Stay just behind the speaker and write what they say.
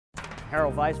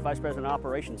Harold Weiss, Vice President of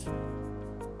Operations.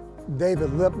 David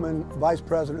Lipman, Vice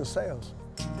President of Sales.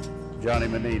 Johnny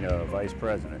Medina, Vice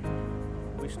President.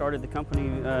 We started the company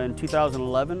in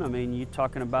 2011. I mean, you're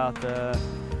talking about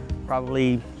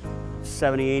probably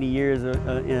 70, 80 years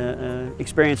of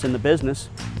experience in the business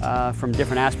from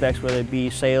different aspects, whether it be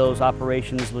sales,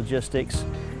 operations, logistics,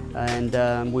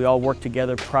 and we all worked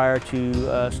together prior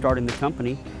to starting the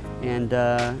company, and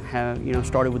have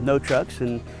started with no trucks,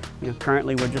 and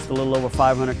currently we're just a little over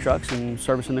 500 trucks and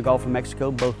servicing the Gulf of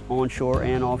Mexico, both onshore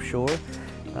and offshore.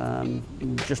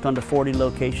 Just under 40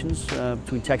 locations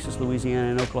between Texas,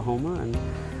 Louisiana, and Oklahoma, and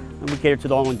we cater to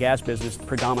the oil and gas business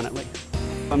predominantly.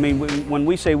 I mean, when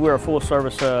we say we're a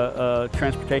full-service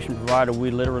transportation provider,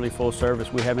 we literally full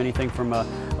service. We have anything from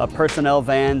a personnel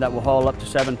van that will haul up to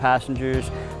 7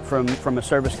 passengers from a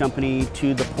service company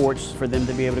to the ports for them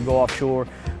to be able to go offshore.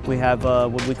 We have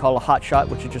what we call a hot shot,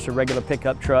 which is just a regular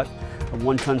pickup truck, a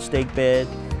 1-ton stake bed,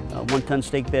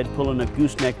 pulling a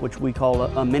gooseneck, which we call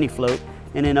a mini float,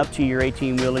 and then up to your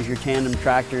 18-wheelers, your tandem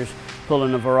tractors,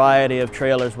 pulling a variety of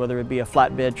trailers, whether it be a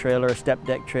flatbed trailer, a step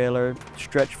deck trailer,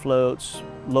 stretch floats,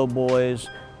 low buoys,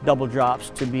 double drops,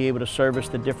 to be able to service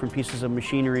the different pieces of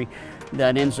machinery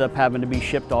that ends up having to be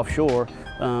shipped offshore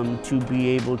to be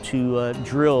able to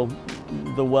drill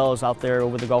the wells out there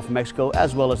over the Gulf of Mexico,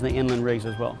 as well as the inland rigs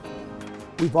as well.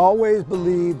 We've always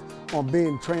believed on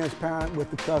being transparent with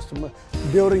the customer,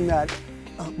 building that,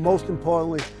 most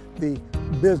importantly, the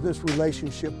business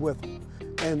relationship with them.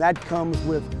 And that comes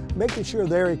with making sure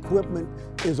their equipment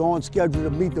is on schedule to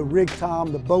meet the rig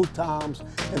time, the boat times,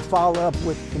 and follow up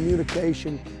with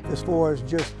communication as far as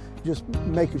just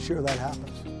making sure that happens.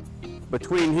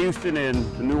 Between Houston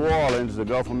and New Orleans, the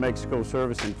Gulf of Mexico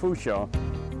service in Fouchon,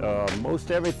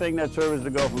 most everything that serves the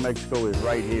Gulf of Mexico is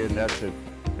right here, and that's a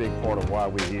big part of why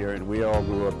we're here, and we all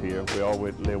grew up here. We all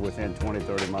live within 20,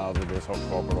 30 miles of this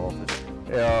corporate office.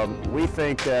 We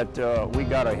think that we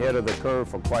got ahead of the curve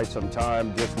for quite some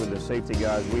time just with the safety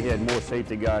guys. We had more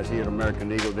safety guys here at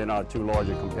American Eagle than our 2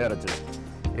 larger competitors.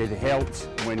 It helps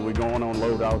when we're going on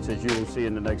loadouts, as you will see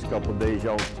in the next couple of days.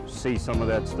 Y'all see some of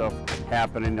that stuff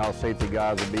happening. Our safety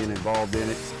guys are being involved in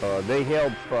it. They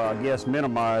help, I guess,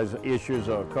 minimize issues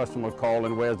of customers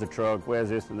calling, where's the truck, where's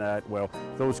this and that. Well,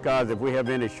 those guys, if we have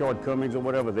any shortcomings or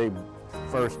whatever, they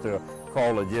first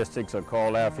call logistics or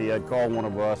call Lafayette, call one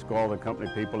of us, call the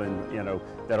company people, and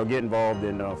that'll get involved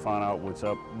and find out what's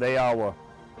up. They are our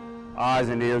eyes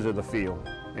and ears of the field,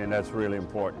 and that's really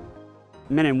important.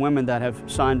 Men and women that have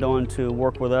signed on to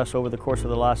work with us over the course of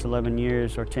the last 11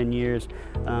 years or 10 years,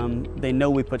 they know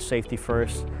we put safety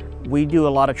first. We do a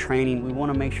lot of training. We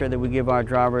want to make sure that we give our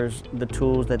drivers the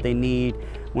tools that they need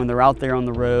when they're out there on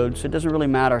the road, so it doesn't really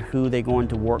matter who they're going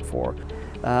to work for.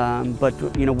 But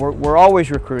we're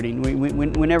always recruiting.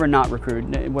 We never not recruit.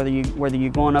 Whether you're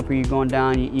going up or you're going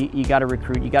down, you got to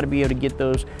recruit. You got to be able to get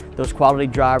those quality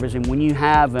drivers, and when you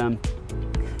have them,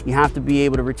 you have to be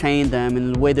able to retain them.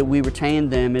 And the way that we retain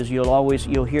them is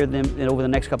you'll hear them over the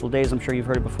next couple of days. I'm sure you've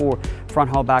heard it before: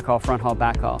 front haul, back haul, front haul,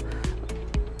 back haul.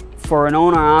 For an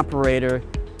owner-operator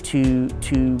to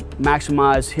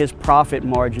maximize his profit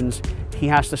margins, he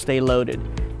has to stay loaded.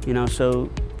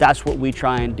 So that's what we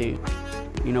try and do.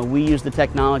 We use the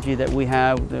technology that we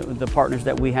have, the partners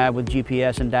that we have with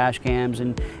GPS and dash cams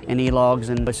and e-logs,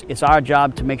 and it's our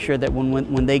job to make sure that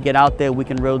when they get out there, we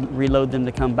can reload them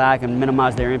to come back and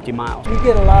minimize their empty miles. We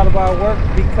get a lot of our work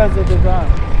because of the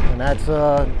drivers. And that's,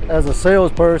 as a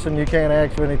salesperson, you can't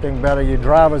ask for anything better. Your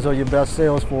drivers are your best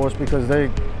sales force because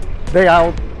they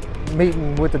out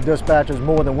meeting with the dispatchers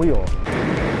more than we are.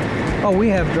 Oh, we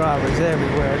have drivers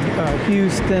everywhere.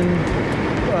 Houston,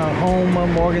 Houma,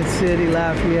 Morgan City,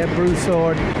 Lafayette,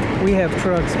 Broussard. We have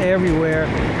trucks everywhere,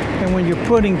 and when you're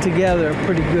putting together a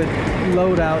pretty good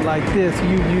loadout like this,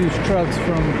 you use trucks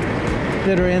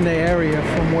that are in the area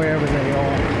from wherever they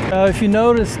are. If you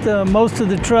noticed, most of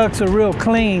the trucks are real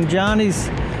clean. Johnny's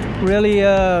really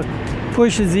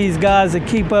pushes these guys to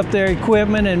keep up their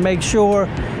equipment and make sure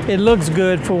it looks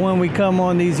good for when we come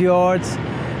on these yards,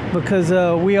 because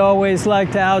we always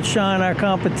like to outshine our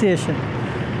competition.